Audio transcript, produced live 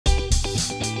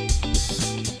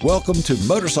Welcome to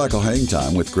Motorcycle Hang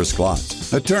Time with Chris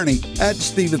Klotz, attorney at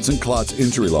Stevenson Klotz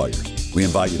Injury Lawyers. We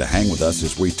invite you to hang with us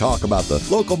as we talk about the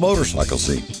local motorcycle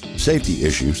scene, safety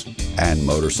issues, and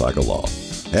motorcycle law.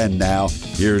 And now,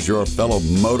 here's your fellow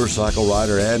motorcycle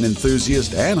rider and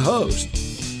enthusiast and host.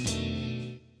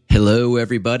 Hello,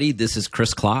 everybody. This is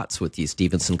Chris Klotz with the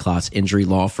Stevenson Klotz Injury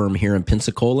Law Firm here in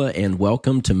Pensacola, and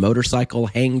welcome to Motorcycle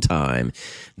Hang Time.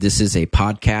 This is a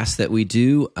podcast that we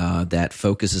do that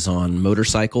focuses on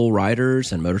motorcycle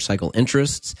riders and motorcycle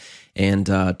interests and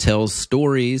tells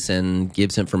stories and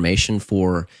gives information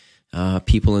for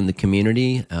people in the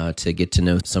community to get to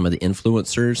know some of the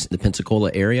influencers in the Pensacola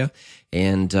area.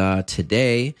 And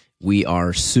today, we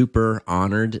are super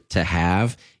honored to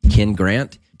have Ken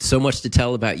Grant. So much to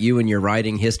tell about you and your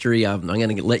riding history. I'm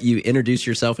going to let you introduce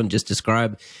yourself and just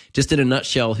describe, just in a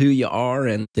nutshell, who you are,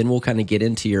 and then we'll kind of get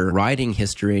into your riding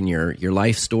history and your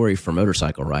life story for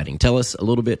motorcycle riding. Tell us a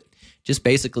little bit, just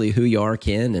basically who you are,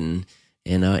 Ken, and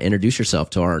introduce yourself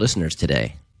to our listeners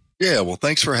today. Yeah, well,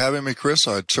 thanks for having me, Chris.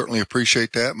 I'd certainly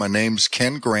appreciate that. My name's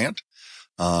Ken Grant.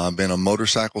 I've been a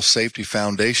Motorcycle Safety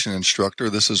Foundation instructor.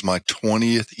 This is my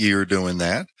 20th year doing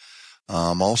that.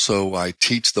 Also, I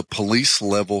teach the police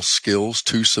level skills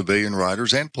to civilian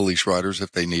riders and police riders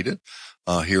if they need it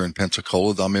here in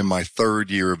Pensacola. I'm in my third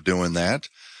year of doing that.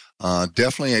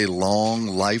 Definitely a long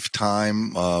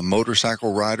lifetime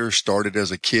motorcycle rider. Started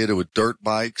as a kid with dirt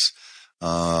bikes.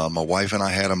 My wife and I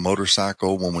had a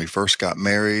motorcycle when we first got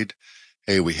married.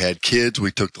 Hey, we had kids.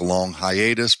 We took the long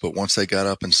hiatus, but once they got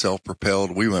up and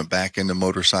self-propelled, we went back into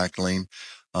motorcycling.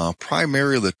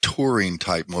 Primarily the touring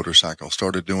type motorcycle.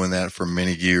 Started doing that for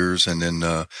many years and then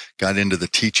got into the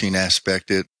teaching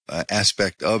aspect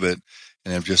of it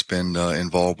and have just been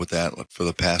involved with that for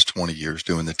the past 20 years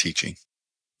doing the teaching.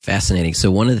 Fascinating. So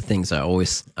one of the things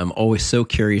I'm always so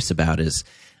curious about is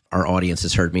our audience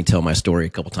has heard me tell my story a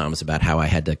couple times about how I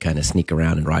had to kind of sneak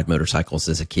around and ride motorcycles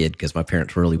as a kid because my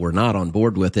parents really were not on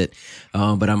board with it.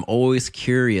 But I'm always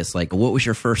curious, like, what was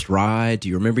your first ride? Do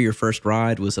you remember your first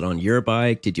ride? Was it on your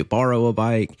bike? Did you borrow a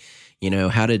bike? You know,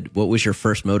 what was your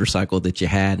first motorcycle that you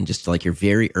had, and just like your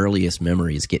very earliest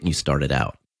memories getting you started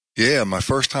out? Yeah, my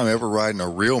first time ever riding a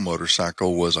real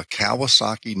motorcycle was a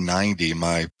Kawasaki 90.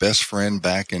 My best friend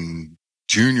back in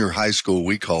junior high school,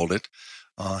 we called it.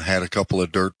 Had a couple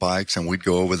of dirt bikes and we'd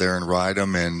go over there and ride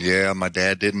them. And yeah, my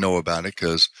dad didn't know about it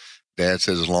because Dad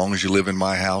says, as long as you live in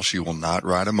my house, you will not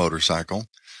ride a motorcycle.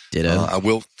 Ditto. I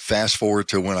will fast forward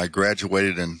to when I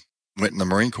graduated and went in the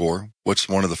Marine Corps. What's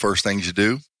one of the first things you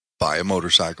do? Buy a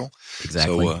motorcycle.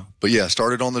 Exactly. So, but yeah,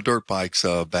 started on the dirt bikes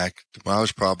back when I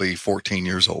was probably 14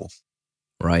 years old.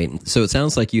 Right. So it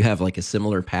sounds like you have like a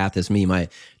similar path as me. My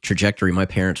trajectory, my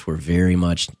parents were very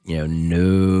much,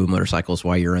 no motorcycles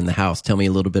while you're in the house. Tell me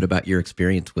a little bit about your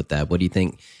experience with that. What do you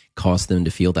think caused them to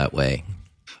feel that way?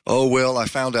 Oh, well, I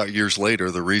found out years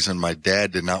later the reason my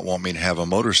dad did not want me to have a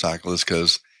motorcycle is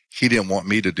because he didn't want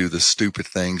me to do the stupid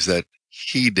things that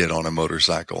he did on a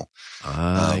motorcycle.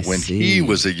 When he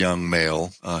was a young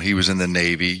male, he was in the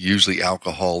Navy, usually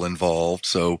alcohol involved.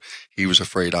 So he was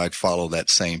afraid I'd follow that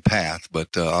same path,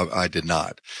 but I did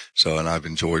not. So, and I've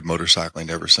enjoyed motorcycling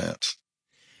ever since.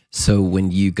 So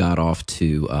when you got off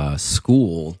to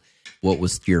school, what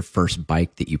was your first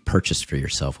bike that you purchased for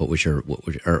yourself?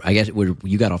 I guess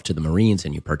you got off to the Marines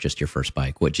and you purchased your first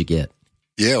bike. What'd you get?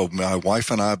 Yeah, my wife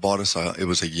and I bought it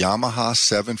was a Yamaha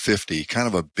 750, kind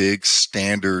of a big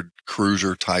standard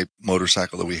cruiser type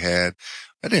motorcycle that we had.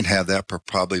 I didn't have that for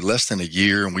probably less than a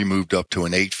year, and we moved up to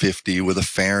an 850 with a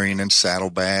fairing and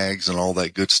saddlebags and all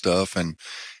that good stuff. And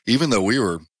even though we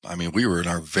were in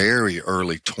our very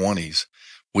early 20s,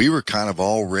 we were kind of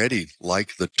already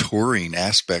like the touring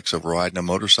aspects of riding a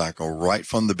motorcycle right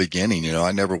from the beginning.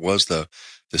 I never was the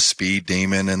speed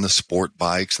demon and the sport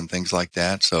bikes and things like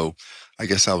that. So I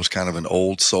guess I was kind of an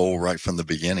old soul right from the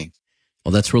beginning.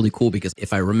 Well, that's really cool because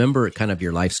if I remember kind of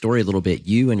your life story a little bit,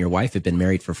 you and your wife have been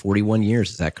married for 41 years.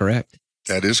 Is that correct?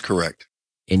 That is correct.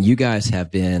 And you guys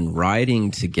have been riding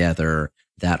together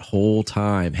that whole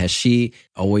time. Has she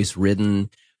always ridden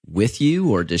with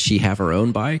you, or does she have her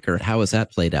own bike, or how has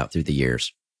that played out through the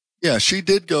years? Yeah, she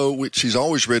did go. She's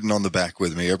always ridden on the back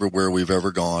with me everywhere we've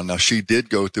ever gone. Now, she did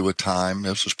go through a time,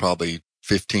 this was probably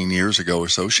 15 years ago or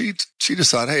so, she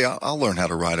decided, hey, I'll learn how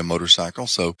to ride a motorcycle.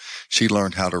 So she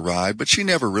learned how to ride, but she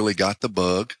never really got the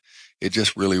bug. It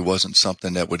just really wasn't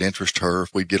something that would interest her.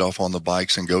 If we'd get off on the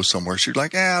bikes and go somewhere, she'd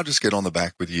like, I'll just get on the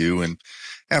back with you. And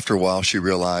after a while, she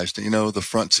realized, the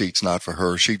front seat's not for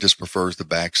her. She just prefers the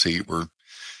back seat where,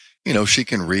 she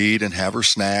can read and have her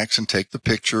snacks and take the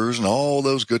pictures and all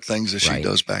those good things that she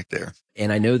does back there.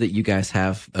 And I know that you guys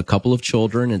have a couple of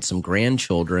children and some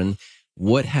grandchildren.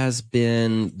 What has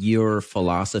been your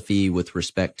philosophy with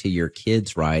respect to your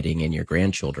kids riding and your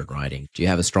grandchildren riding? Do you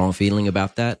have a strong feeling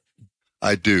about that?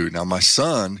 I do. Now, my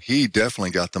son, he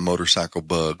definitely got the motorcycle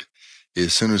bug.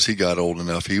 As soon as he got old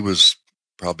enough, he was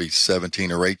probably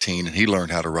 17 or 18, and he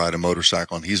learned how to ride a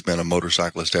motorcycle, and he's been a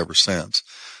motorcyclist ever since.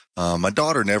 My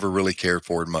daughter never really cared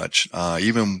for it much.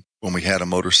 Even when we had a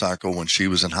motorcycle when she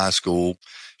was in high school,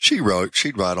 she'd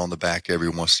ride on the back every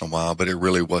once in a while, but it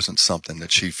really wasn't something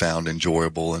that she found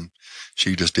enjoyable, and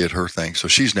she just did her thing. So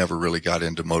she's never really got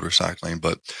into motorcycling.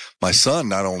 But my son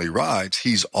not only rides,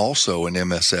 he's also an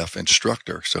MSF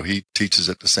instructor. So he teaches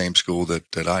at the same school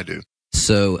that I do.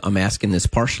 So I'm asking this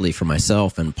partially for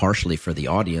myself and partially for the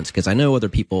audience, because I know other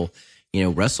people,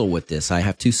 wrestle with this. I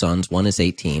have two sons. One is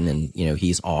 18 and,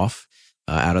 he's off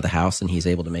out of the house and he's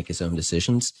able to make his own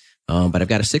decisions. But I've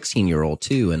got a 16-year-old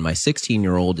too. And my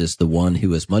 16-year-old is the one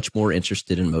who is much more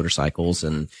interested in motorcycles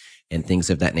and things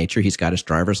of that nature. He's got his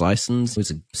driver's license.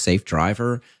 He's a safe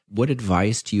driver. What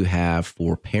advice do you have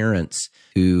for parents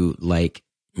who, like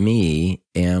me,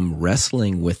 am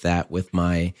wrestling with that with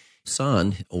my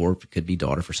son, or it could be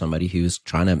daughter, for somebody who's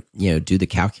trying to, do the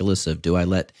calculus of, do I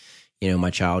let,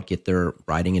 my child get their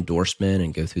riding endorsement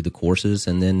and go through the courses,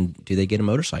 and then do they get a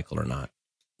motorcycle or not?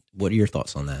 What are your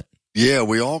thoughts on that? Yeah,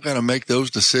 we all got to make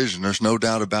those decisions. There's no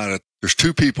doubt about it. There's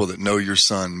two people that know your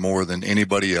son more than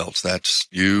anybody else. That's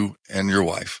you and your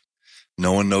wife.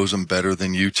 No one knows him better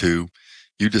than you two.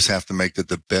 You just have to make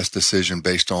the best decision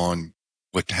based on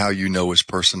how you know his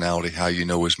personality, how you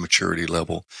know his maturity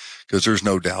level. Because there's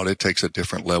no doubt it takes a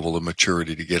different level of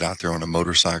maturity to get out there on a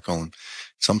motorcycle. And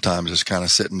sometimes it's kind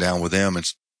of sitting down with them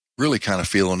and really kind of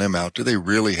feeling them out. Do they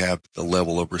really have the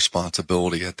level of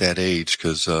responsibility at that age?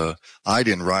 Because I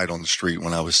didn't ride on the street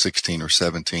when I was 16 or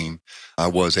 17. I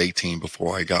was 18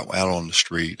 before I got out on the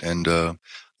street. And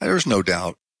there's no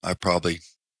doubt I probably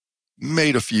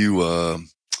made a few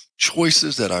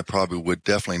choices that I probably would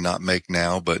definitely not make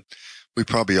now, but we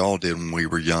probably all did when we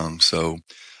were young. So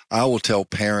I will tell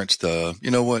parents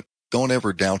don't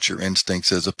ever doubt your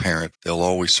instincts as a parent. They'll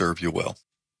always serve you well.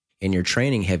 In your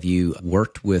training, have you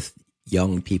worked with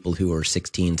young people who are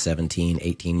 16, 17,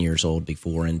 18 years old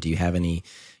before? And do you have any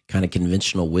kind of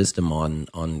conventional wisdom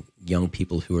on young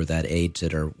people who are that age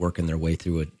that are working their way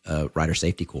through a rider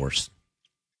safety course?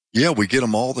 Yeah, we get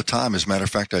them all the time. As a matter of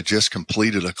fact, I just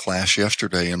completed a class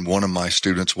yesterday, and one of my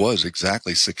students was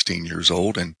exactly 16 years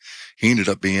old, and he ended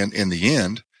up being, in the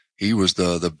end, he was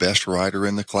the best rider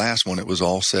in the class when it was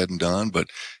all said and done. But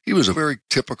he was a very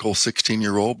typical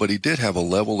 16-year-old, but he did have a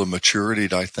level of maturity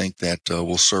that I think that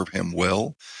will serve him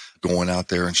well going out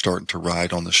there and starting to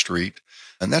ride on the street.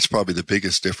 And that's probably the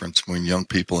biggest difference between young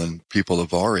people and people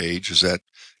of our age, is that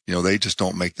they just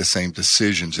don't make the same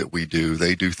decisions that we do.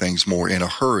 They do things more in a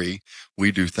hurry.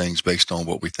 We do things based on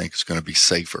what we think is going to be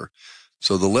safer.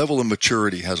 So the level of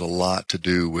maturity has a lot to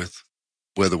do with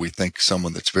whether we think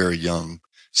someone that's very young,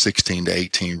 16 to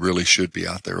 18, really should be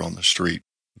out there on the street.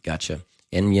 Gotcha.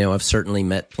 And, I've certainly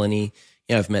met plenty.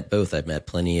 I've met both. I've met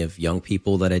plenty of young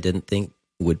people that I didn't think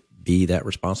would be that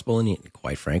responsible. And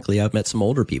quite frankly, I've met some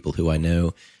older people who I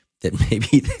know that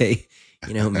maybe they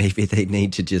maybe they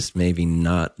need to just maybe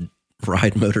not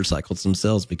ride motorcycles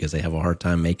themselves because they have a hard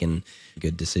time making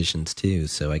good decisions too.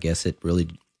 So I guess it really,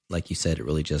 like you said, it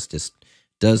really just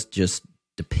does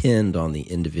depend on the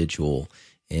individual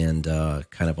and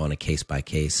kind of on a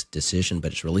case-by-case decision.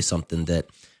 But it's really something that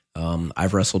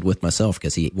I've wrestled with myself,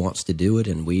 because he wants to do it,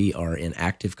 and we are in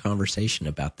active conversation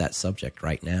about that subject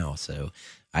right now. So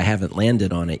I haven't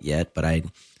landed on it yet, but I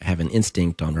have an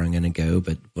instinct on where I'm going to go.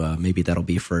 But maybe that'll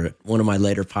be for one of my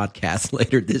later podcasts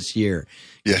later this year.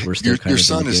 Yeah, your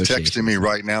son is texting me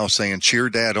right now saying, "Cheer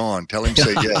Dad on. Tell him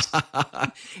say yes."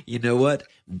 You know what?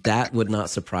 That would not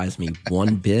surprise me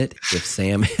one bit if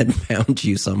Sam had found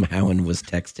you somehow and was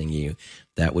texting you.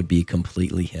 That would be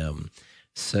completely him.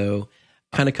 So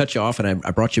kind of cut you off, and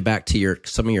I brought you back to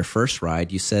some of your first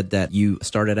ride. You said that you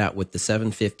started out with the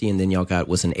 750, and then y'all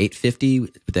was an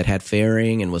 850 that had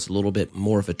fairing and was a little bit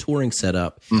more of a touring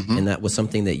setup, and that was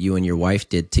something that you and your wife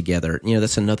did together.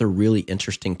 That's another really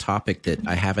interesting topic that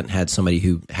I haven't had somebody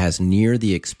who has near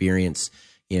the experience,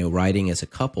 riding as a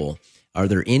couple. Are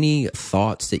there any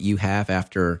thoughts that you have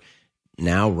after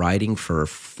now riding for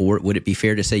would it be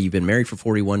fair to say you've been married for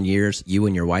 41 years, you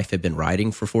and your wife have been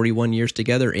riding for 41 years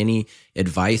together? Any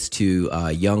advice to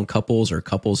young couples or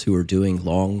couples who are doing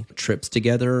long trips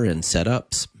together and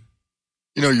setups?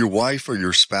 Your wife or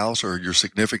your spouse or your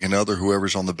significant other,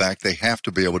 whoever's on the back, they have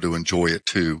to be able to enjoy it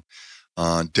too.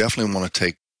 Definitely want to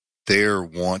take their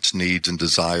wants, needs, and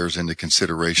desires into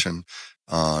consideration,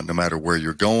 no matter where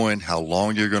you're going, how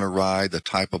long you're going to ride, the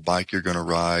type of bike you're going to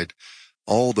ride.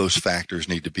 All those factors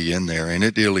need to be in there, and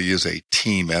it really is a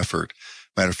team effort.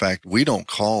 Matter of fact, we don't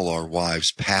call our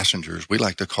wives passengers. We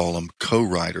like to call them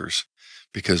co-riders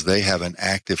because they have an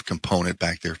active component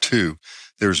back there too.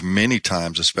 There's many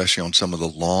times, especially on some of the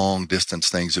long distance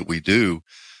things that we do,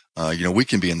 we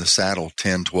can be in the saddle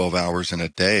 10, 12 hours in a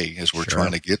day as we're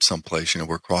trying to get someplace.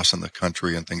 We're crossing the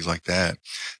country and things like that,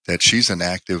 that she's an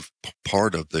active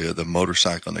part of the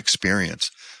motorcycling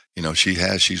experience.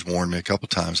 She's warned me a couple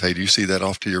times, hey, do you see that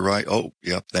off to your right? Oh,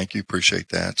 yep. Thank you. Appreciate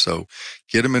that. So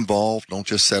get them involved. Don't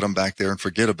just set them back there and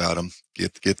forget about them.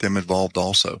 Get them involved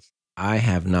also. I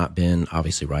have not been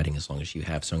obviously riding as long as you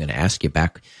have, so I'm going to ask you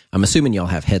back. I'm assuming y'all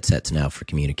have headsets now for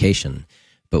communication,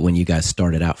 but when you guys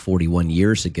started out 41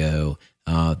 years ago,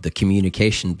 the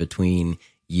communication between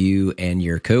you and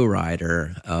your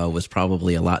co-rider was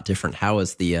probably a lot different. How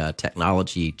has the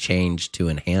technology changed to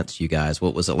enhance you guys?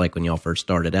 What was it like when y'all first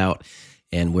started out,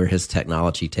 and where has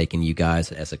technology taken you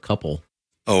guys as a couple?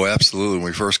 Oh, absolutely. When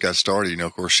we first got started,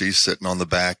 of course, she's sitting on the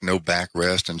back, no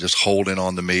backrest, and just holding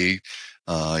on to me.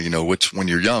 Which when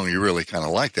you're young, you really kind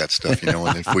of like that stuff,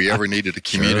 and if we ever needed to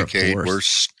communicate,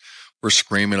 we're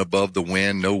screaming above the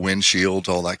wind, no windshields,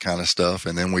 all that kind of stuff.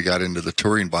 And then we got into the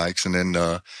touring bikes. And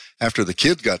then, after the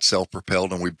kids got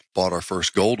self-propelled and we bought our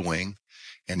first Goldwing,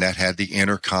 and that had the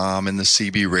intercom and the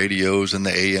CB radios and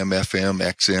the AM, FM,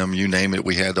 XM, you name it.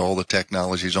 We had all the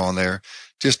technologies on there.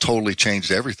 Just totally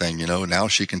changed everything. Now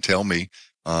she can tell me,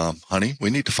 honey, we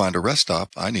need to find a rest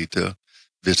stop. I need to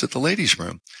visit the ladies'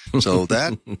 room. So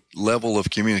that level of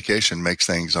communication makes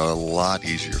things a lot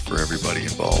easier for everybody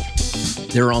involved.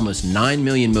 There are almost 9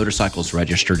 million motorcycles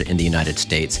registered in the United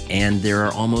States, and there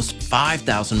are almost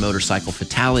 5,000 motorcycle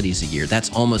fatalities a year.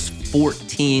 That's almost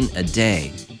 14 a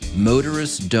day.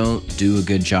 Motorists don't do a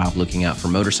good job looking out for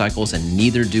motorcycles, and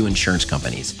neither do insurance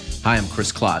companies. Hi, I'm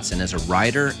Chris Klotz, and as a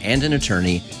writer and an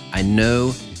attorney, I know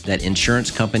that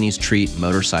insurance companies treat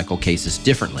motorcycle cases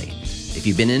differently. If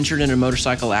you've been injured in a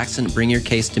motorcycle accident, bring your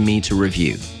case to me to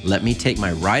review. Let me take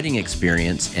my riding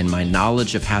experience and my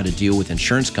knowledge of how to deal with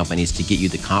insurance companies to get you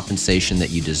the compensation that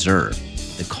you deserve.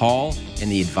 The call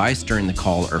and the advice during the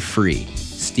call are free.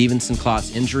 Stevenson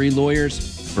Klotz Injury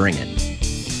Lawyers, bring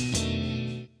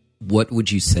it. What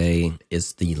would you say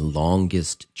is the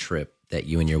longest trip that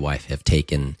you and your wife have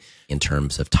taken in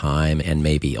terms of time and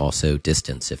maybe also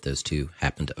distance, if those two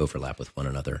happen to overlap with one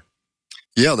another?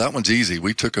 Yeah, that one's easy.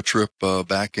 We took a trip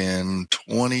back in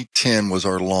 2010 was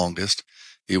our longest.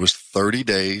 It was 30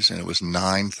 days and it was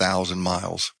 9,000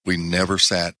 miles. We never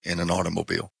sat in an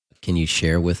automobile. Can you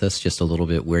share with us just a little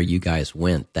bit where you guys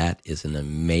went? That is an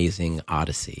amazing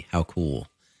odyssey. How cool.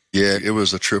 Yeah, it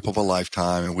was a trip of a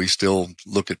lifetime, and we still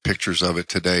look at pictures of it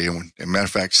today. And as a matter of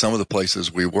fact, some of the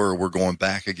places we're going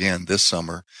back again this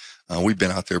summer. We've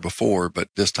been out there before, but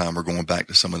this time we're going back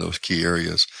to some of those key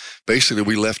areas. Basically,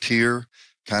 we left here,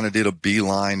 kind of did a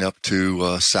beeline up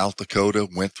to South Dakota,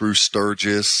 went through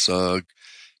Sturgis,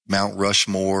 Mount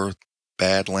Rushmore,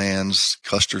 Badlands,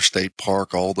 Custer State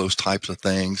Park, all those types of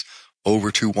things,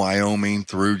 over to Wyoming,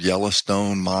 through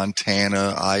Yellowstone,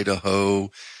 Montana,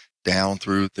 Idaho, down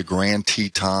through the Grand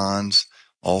Tetons,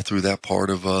 all through that part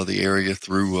of the area,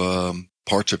 through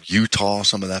parts of Utah.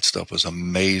 Some of that stuff was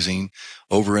amazing.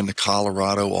 Over into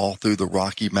Colorado, all through the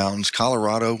Rocky Mountains.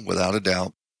 Colorado, without a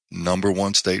doubt,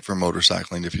 #1 state for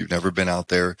motorcycling. If you've never been out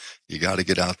there, you got to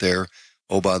get out there.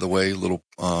 Oh, by the way, little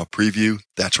preview,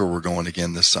 that's where we're going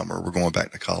again this summer. We're going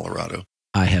back to Colorado.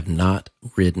 I have not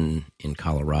ridden in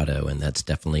Colorado, and that's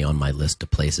definitely on my list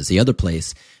of places. The other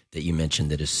place that you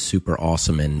mentioned that is super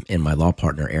awesome, and my law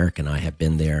partner Eric and I have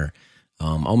been there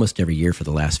almost every year for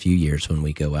the last few years when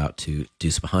we go out to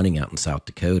do some hunting out in South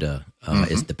Dakota,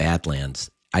 is the Badlands.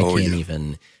 I can't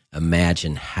even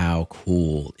imagine how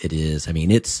cool it is. I mean,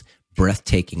 it's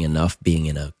breathtaking enough being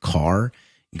in a car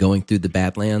going through the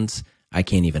Badlands. I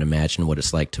can't even imagine what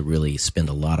it's like to really spend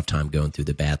a lot of time going through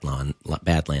the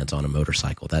Badlands on a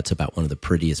motorcycle. That's about one of the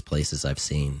prettiest places I've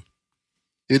seen.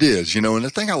 It is, and the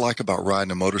thing I like about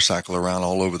riding a motorcycle around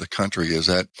all over the country is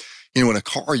that, in a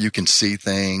car, you can see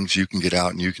things, you can get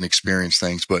out and you can experience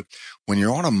things. But when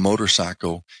you're on a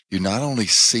motorcycle, you not only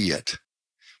see it,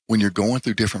 when you're going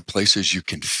through different places, you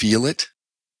can feel it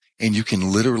and you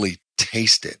can literally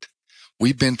taste it.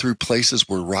 We've been through places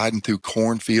where riding through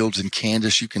cornfields in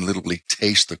Kansas, you can literally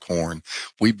taste the corn.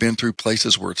 We've been through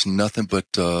places where it's nothing but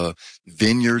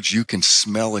vineyards. You can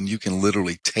smell and you can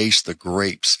literally taste the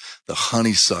grapes, the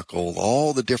honeysuckle,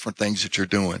 all the different things that you're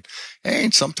doing.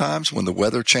 And sometimes when the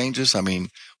weather changes, I mean,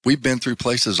 we've been through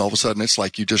places, all of a sudden it's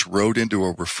like you just rode into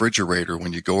a refrigerator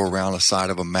when you go around the side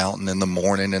of a mountain in the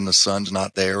morning and the sun's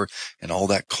not there and all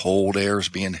that cold air is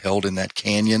being held in that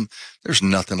canyon. There's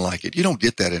nothing like it. You don't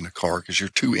get that in a car because you're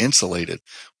too insulated.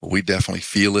 Well, we definitely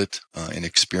feel it and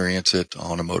experience it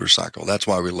on a motorcycle. That's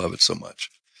why we love it so much.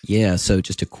 Yeah, so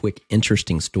just a quick,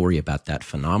 interesting story about that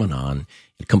phenomenon.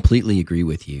 I completely agree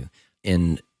with you.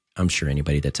 And I'm sure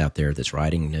anybody that's out there that's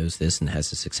riding knows this and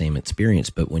has this same experience.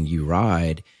 But when you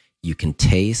ride, you can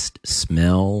taste,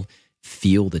 smell,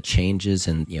 feel the changes.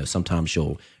 And, sometimes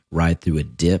you'll ride through a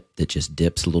dip that just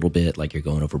dips a little bit, like you're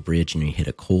going over a bridge and you hit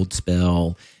a cold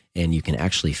spell. And you can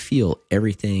actually feel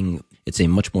everything. It's a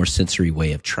much more sensory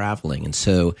way of traveling. And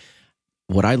so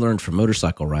what I learned from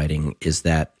motorcycle riding is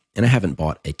that, and I haven't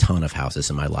bought a ton of houses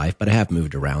in my life, but I have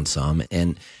moved around some.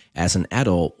 And as an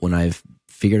adult, when I've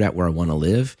figured out where I want to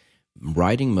live,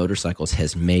 riding motorcycles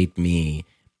has made me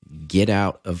get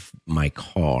out of my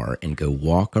car and go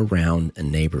walk around a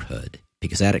neighborhood.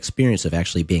 Because that experience of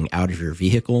actually being out of your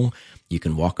vehicle, you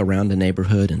can walk around a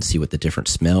neighborhood and see what the different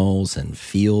smells and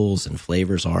feels and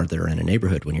flavors are that are in a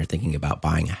neighborhood when you're thinking about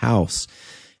buying a house.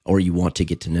 Or you want to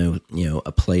get to know,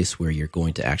 a place where you're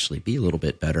going to actually be a little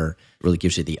bit better. It really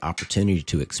gives you the opportunity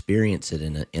to experience it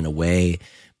in a way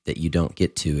that you don't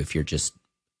get to if you're just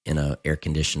in a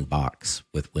air-conditioned box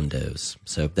with windows.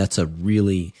 So that's a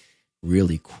really,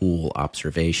 really cool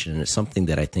observation. And it's something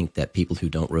that I think that people who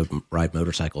don't ride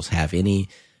motorcycles have any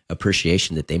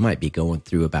appreciation that they might be going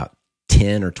through about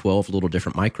 10 or 12 little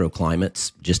different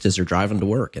microclimates just as they're driving to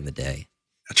work in the day.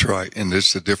 That's right. And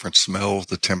there's the different smells,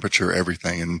 the temperature,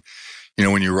 everything. And,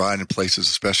 when you ride in places,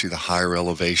 especially the higher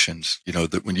elevations,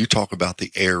 that when you talk about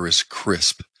the air is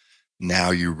crisp, now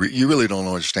you really don't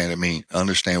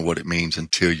understand what it means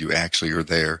until you actually are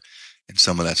there. And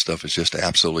some of that stuff is just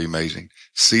absolutely amazing.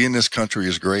 Seeing this country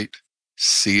is great.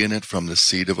 Seeing it from the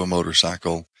seat of a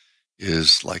motorcycle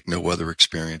is like no other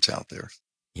experience out there.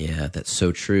 Yeah, that's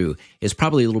so true. It's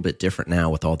probably a little bit different now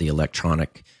with all the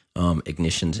electronic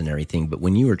ignitions and everything. But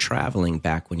when you were traveling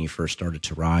back when you first started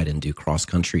to ride and do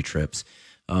cross-country trips,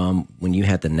 when you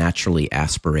had the naturally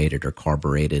aspirated or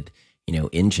carbureted,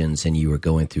 engines and you were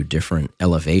going through different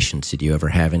elevations, did you ever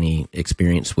have any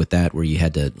experience with that where you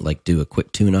had to do a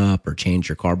quick tune-up or change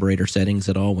your carburetor settings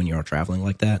at all when you were traveling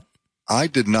like that? I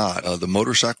did not. The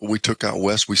motorcycle we took out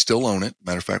west, we still own it.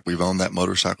 Matter of fact, we've owned that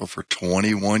motorcycle for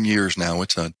 21 years now.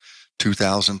 It's a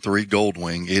 2003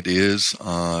 Goldwing. It is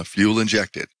fuel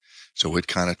injected. So it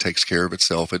kind of takes care of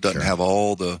itself. It doesn't have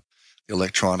all the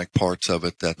electronic parts of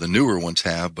it that the newer ones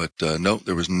have, but no,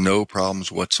 there was no problems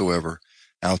whatsoever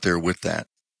out there with that.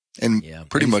 And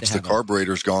pretty much the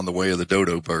carburetor's gone the way of the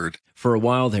dodo bird. For a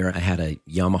while there, I had a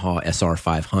Yamaha SR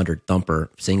 500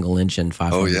 thumper, single engine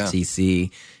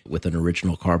 500cc with an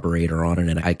original carburetor on it.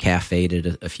 And I cafe'd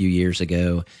it a few years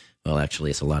ago. Well, actually,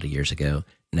 it's a lot of years ago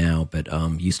now, but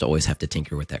used to always have to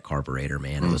tinker with that carburetor,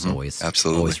 man. It was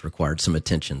always required some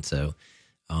attention. So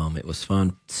it was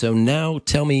fun. So now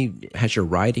tell me, has your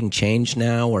riding changed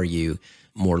now? Are you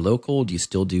more local? Do you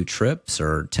still do trips?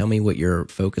 Or tell me what your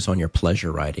focus on your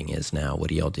pleasure riding is now. What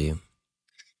do y'all do?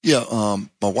 Yeah,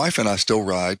 my wife and I still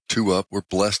ride two up. We're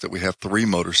blessed that we have 3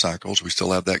 motorcycles. We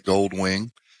still have that Goldwing.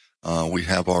 We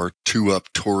have our 2-up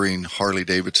touring Harley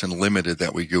Davidson Limited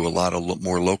that we do a lot of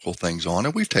more local things on,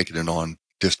 and we've taken it on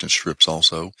distance trips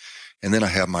also. And then I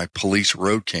have my Police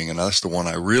Road King, and that's the one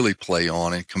I really play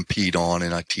on and compete on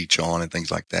and I teach on and things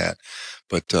like that.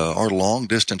 But our long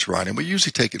distance riding, we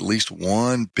usually take at least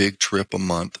one big trip a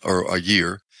month or a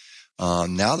year.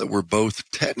 Now that we're both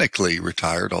technically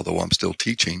retired, although I'm still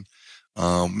teaching,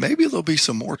 maybe there'll be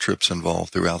some more trips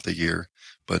involved throughout the year.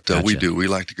 But gotcha. We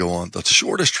like to go on. The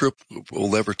shortest trip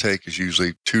we'll ever take is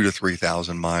usually 2,000 to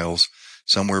 3,000 miles.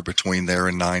 Somewhere between there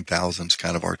and 9,000 is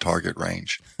kind of our target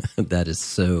range. That is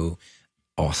so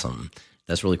awesome.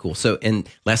 That's really cool. So, and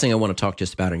last thing I want to talk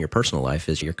just about in your personal life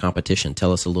is your competition.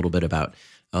 Tell us a little bit about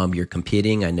your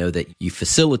competing. I know that you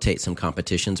facilitate some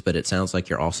competitions, but it sounds like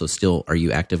you're also are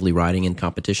you actively riding in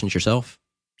competitions yourself?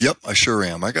 Yep, I sure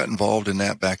am. I got involved in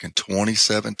that back in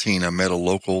 2017. I met a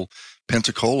local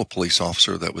Pensacola police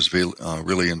officer that was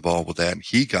really involved with that, and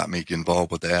he got me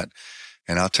involved with that.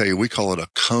 And I'll tell you, we call it a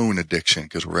cone addiction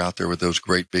because we're out there with those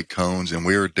great big cones and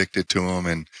we're addicted to them,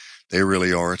 and they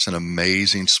really are. It's an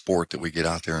amazing sport that we get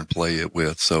out there and play it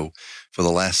with. So for the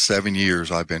last 7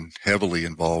 years, I've been heavily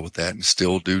involved with that and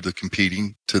still do the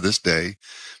competing to this day.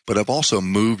 But I've also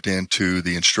moved into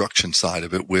the instruction side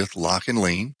of it with Lock and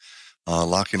Lean.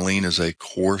 Lock and Lean is a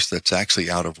course that's actually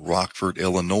out of Rockford,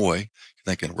 Illinois.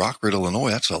 You're thinking, Rockford,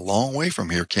 Illinois, that's a long way from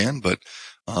here, Ken, but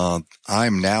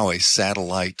I'm now a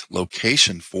satellite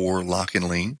location for Lock and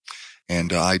Lean,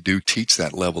 And I do teach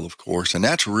that level of course. And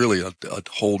that's really a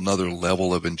whole nother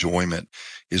level of enjoyment,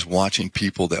 is watching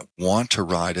people that want to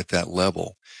ride at that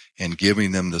level and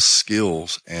giving them the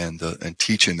skills and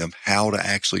teaching them how to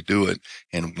actually do it,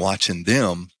 and watching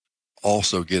them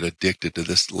also get addicted to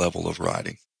this level of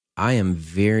riding. I am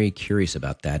very curious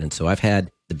about that. And so I've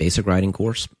had the basic riding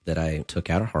course that I took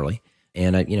out of Harley,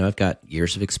 and I've got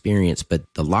years of experience,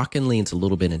 but the lock and lean's a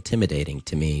little bit intimidating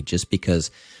to me, just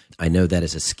because I know that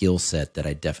is a skill set that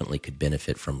I definitely could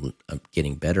benefit from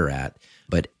getting better at.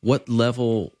 But what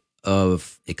level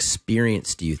of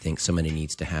experience do you think somebody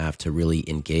needs to have to really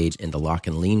engage in the lock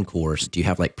and lean course? Do you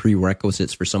have like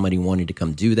prerequisites for somebody wanting to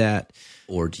come do that?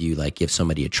 Or do you like give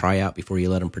somebody a tryout before you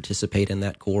let them participate in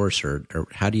that course? Or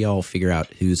how do y'all figure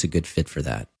out who's a good fit for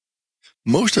that?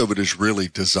 Most of it is really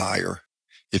desire.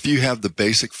 If you have the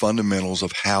basic fundamentals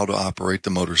of how to operate the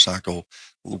motorcycle,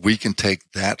 we can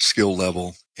take that skill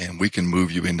level and we can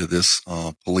move you into this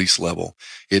police level.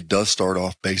 It does start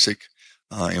off basic.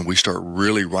 And we start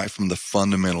really right from the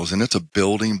fundamentals, and it's a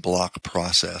building block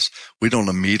process. We don't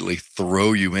immediately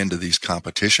throw you into these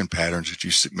competition patterns that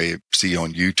you may see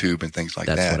on YouTube and things like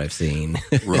that. That's what I've seen.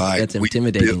 Right. That's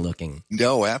intimidating looking.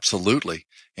 No, absolutely.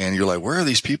 And you're like, where are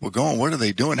these people going? What are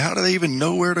they doing? How do they even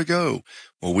know where to go?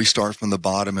 Well, we start from the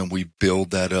bottom and we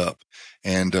build that up.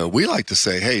 And we like to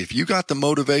say, hey, if you got the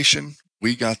motivation,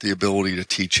 we got the ability to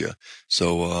teach you.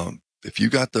 So if you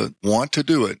got the want to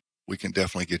do it, we can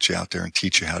definitely get you out there and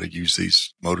teach you how to use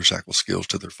these motorcycle skills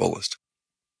to their fullest.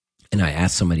 And I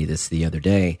asked somebody this the other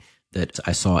day that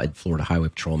I saw a Florida highway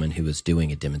patrolman who was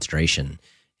doing a demonstration.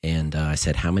 And I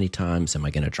said, how many times am I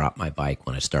going to drop my bike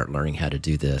when I start learning how to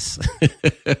do this?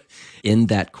 In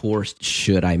that course,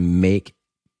 should I make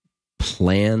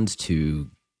plans to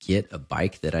get a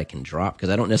bike that I can drop? Because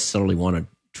I don't necessarily want to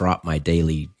drop my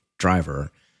daily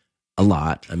driver a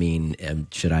lot. I mean,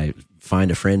 should I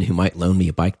find a friend who might loan me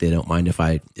a bike they don't mind if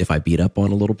I beat up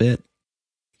on a little bit?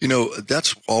 You know,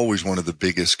 that's always one of the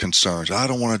biggest concerns. I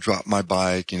don't want to drop my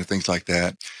bike, things like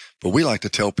that. But we like to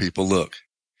tell people, look,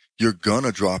 you're going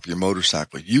to drop your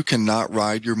motorcycle. You cannot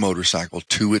ride your motorcycle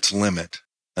to its limit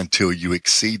until you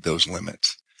exceed those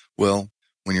limits. Well,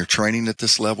 when you're training at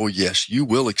this level, yes, you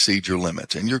will exceed your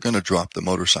limits and you're going to drop the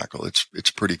motorcycle.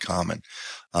 It's pretty common.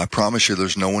 I promise you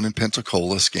there's no one in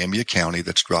Pensacola, Escambia County,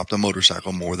 that's dropped a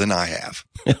motorcycle more than I have.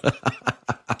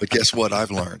 But guess what I've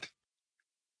learned?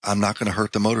 I'm not going to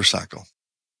hurt the motorcycle.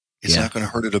 It's not going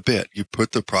to hurt it a bit. You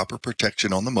put the proper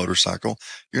protection on the motorcycle,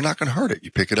 you're not going to hurt it. You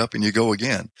pick it up and you go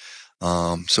again.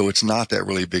 So it's not that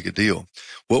really big a deal.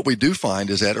 What we do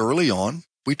find is that early on,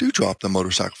 we do drop the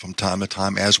motorcycle from time to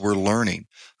time as we're learning.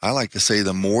 I like to say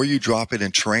the more you drop it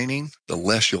in training, the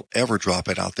less you'll ever drop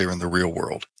it out there in the real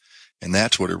world. And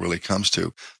that's what it really comes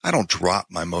to. I don't drop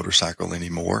my motorcycle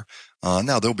anymore.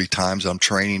 Now, there'll be times I'm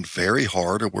training very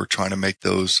hard, or we're trying to make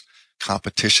those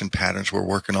competition patterns we're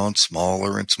working on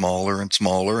smaller and smaller and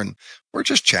smaller, and we're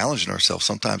just challenging ourselves.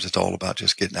 Sometimes it's all about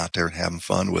just getting out there and having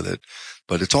fun with it,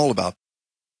 but it's all about,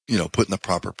 putting the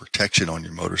proper protection on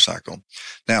your motorcycle.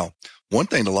 Now, one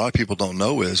thing a lot of people don't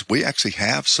know is we actually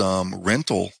have some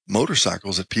rental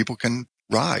motorcycles that people can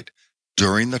ride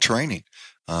during the training.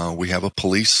 We have a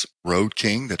police Road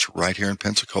King that's right here in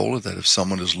Pensacola, that if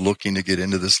someone is looking to get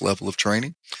into this level of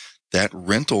training, that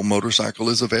rental motorcycle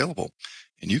is available.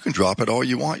 And you can drop it all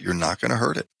you want. You're not going to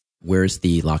hurt it. Where's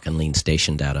the lock and lean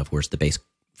stationed out of? Where's the base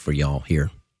for y'all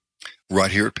here?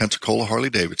 Right here at Pensacola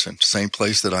Harley-Davidson, same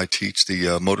place that I teach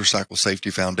the Motorcycle Safety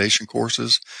Foundation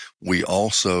courses. We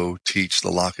also teach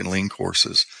the lock and lean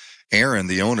courses. Aaron,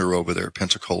 the owner over there at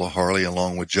Pensacola Harley,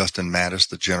 along with Justin Mattis,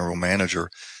 the general manager,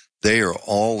 they are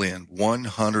all in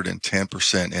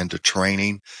 110% into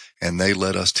training, and they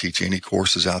let us teach any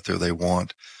courses out there they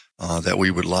want that we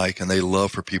would like. And they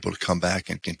love for people to come back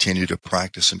and continue to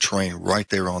practice and train right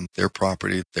there on their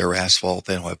property, their asphalt.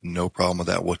 They don't have no problem with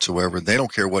that whatsoever. They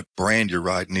don't care what brand you're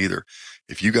riding either.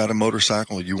 If you got a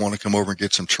motorcycle, you want to come over and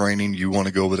get some training, you want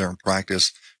to go over there and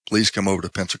practice, please come over to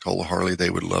Pensacola Harley. They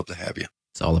would love to have you.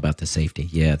 It's all about the safety.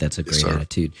 Yeah, that's a great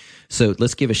attitude. So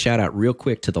let's give a shout out real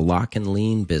quick to the lock and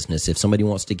lean business. If somebody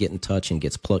wants to get in touch and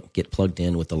get plugged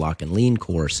in with the lock and lean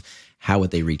course, how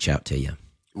would they reach out to you?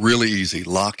 Really easy,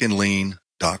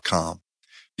 lockandlean.com.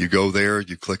 You go there,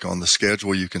 you click on the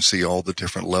schedule, you can see all the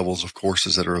different levels of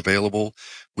courses that are available.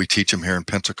 We teach them here in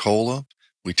Pensacola.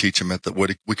 We teach them at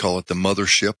what we call it the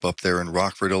mothership up there in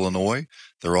Rockford, Illinois.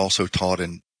 They're also taught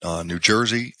in New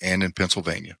Jersey and in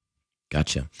Pennsylvania.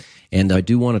 Gotcha. And I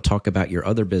do want to talk about your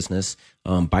other business,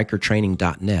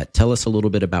 bikertraining.net. Tell us a little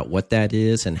bit about what that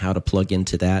is and how to plug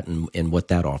into that and what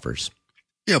that offers.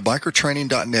 Yeah,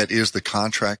 bikertraining.net is the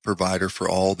contract provider for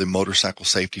all the Motorcycle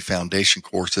Safety Foundation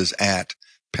courses at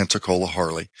Pensacola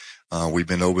Harley. We've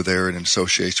been over there in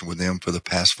association with them for the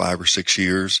past 5 or 6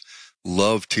 years.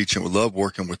 Love teaching, love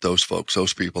working with those folks.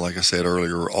 Those people, like I said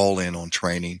earlier, are all in on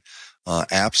training.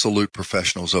 Absolute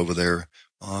professionals over there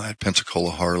at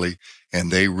Pensacola Harley, and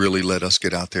they really let us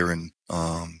get out there and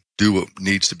do what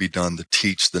needs to be done to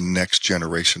teach the next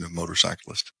generation of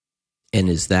motorcyclists. And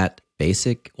is that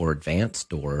basic or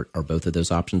advanced, or are both of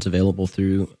those options available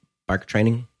through biker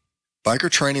training? Biker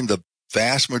training, the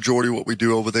vast majority of what we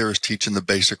do over there is teaching the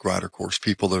basic rider course,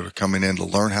 people that are coming in to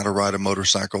learn how to ride a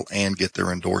motorcycle and get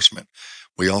their endorsement.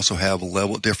 We also have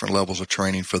different levels of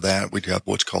training for that. We have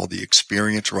what's called the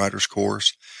experienced riders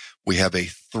course. We have a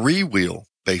 3-wheel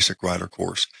basic rider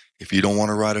course. If you don't want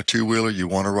to ride a 2-wheeler, you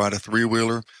want to ride a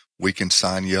 3-wheeler, we can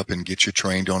sign you up and get you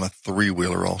trained on a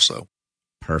 3-wheeler also.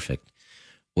 Perfect.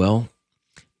 Well,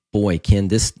 boy, Ken,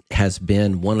 this has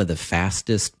been one of the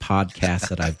fastest podcasts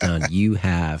that I've done. You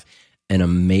have an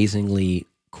amazingly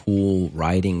cool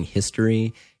riding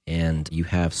history, and you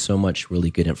have so much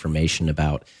really good information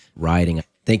about riding.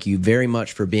 Thank you very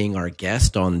much for being our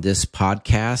guest on this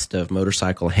podcast of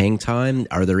Motorcycle Hang Time.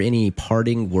 Are there any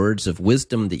parting words of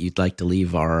wisdom that you'd like to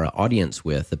leave our audience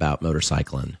with about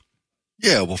motorcycling?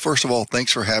 Yeah, well, first of all,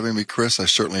 thanks for having me, Chris. I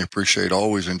certainly appreciate,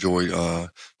 always enjoy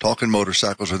talking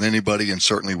motorcycles with anybody, and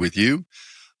certainly with you.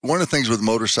 One of the things with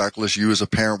motorcyclists, you as a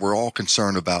parent, we're all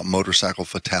concerned about motorcycle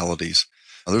fatalities.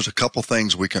 There's a couple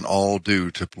things we can all do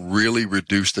to really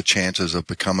reduce the chances of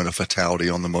becoming a fatality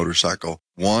on the motorcycle.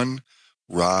 1,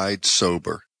 ride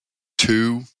sober.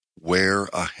 2, wear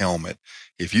a helmet.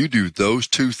 If you do those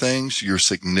 2 things, you're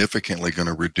significantly going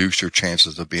to reduce your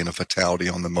chances of being a fatality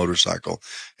on the motorcycle.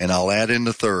 And I'll add in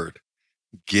the 3rd,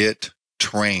 get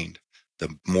trained.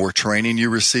 The more training you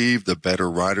receive, the better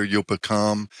rider you'll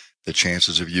become. The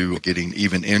chances of you getting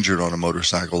even injured on a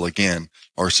motorcycle, again,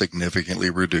 are significantly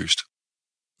reduced.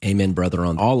 Amen, brother,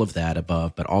 on all of that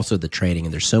above, but also the training.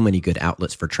 And there's so many good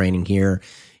outlets for training here.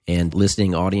 And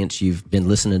listening audience, you've been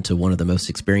listening to one of the most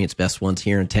experienced, best ones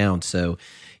here in town. So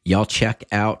y'all check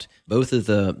out both of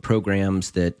the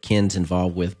programs that Ken's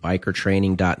involved with,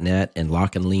 bikertraining.net and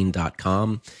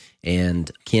lockandlean.com.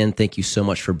 And Ken, thank you so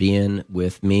much for being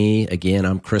with me. Again,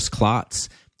 I'm Chris Klotz.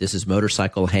 This is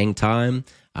Motorcycle Hang Time.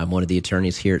 I'm one of the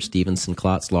attorneys here at Stevenson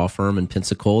Klotz Law Firm in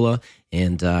Pensacola.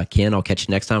 And Ken, I'll catch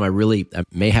you next time. I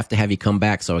may have to have you come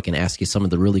back so I can ask you some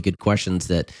of the really good questions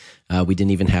that we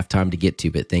didn't even have time to get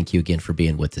to. But thank you again for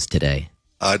being with us today.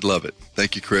 I'd love it.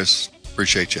 Thank you, Chris.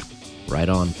 Appreciate you. Right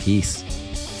on. Peace.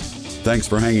 Thanks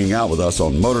for hanging out with us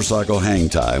on Motorcycle Hang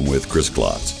Time with Chris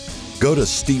Klotz. Go to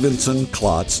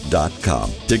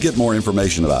StevensonKlotz.com to get more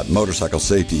information about motorcycle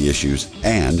safety issues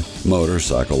and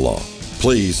motorcycle law.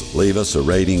 Please leave us a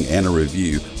rating and a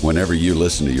review whenever you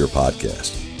listen to your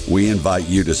podcast. We invite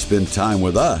you to spend time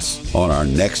with us on our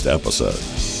next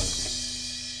episode.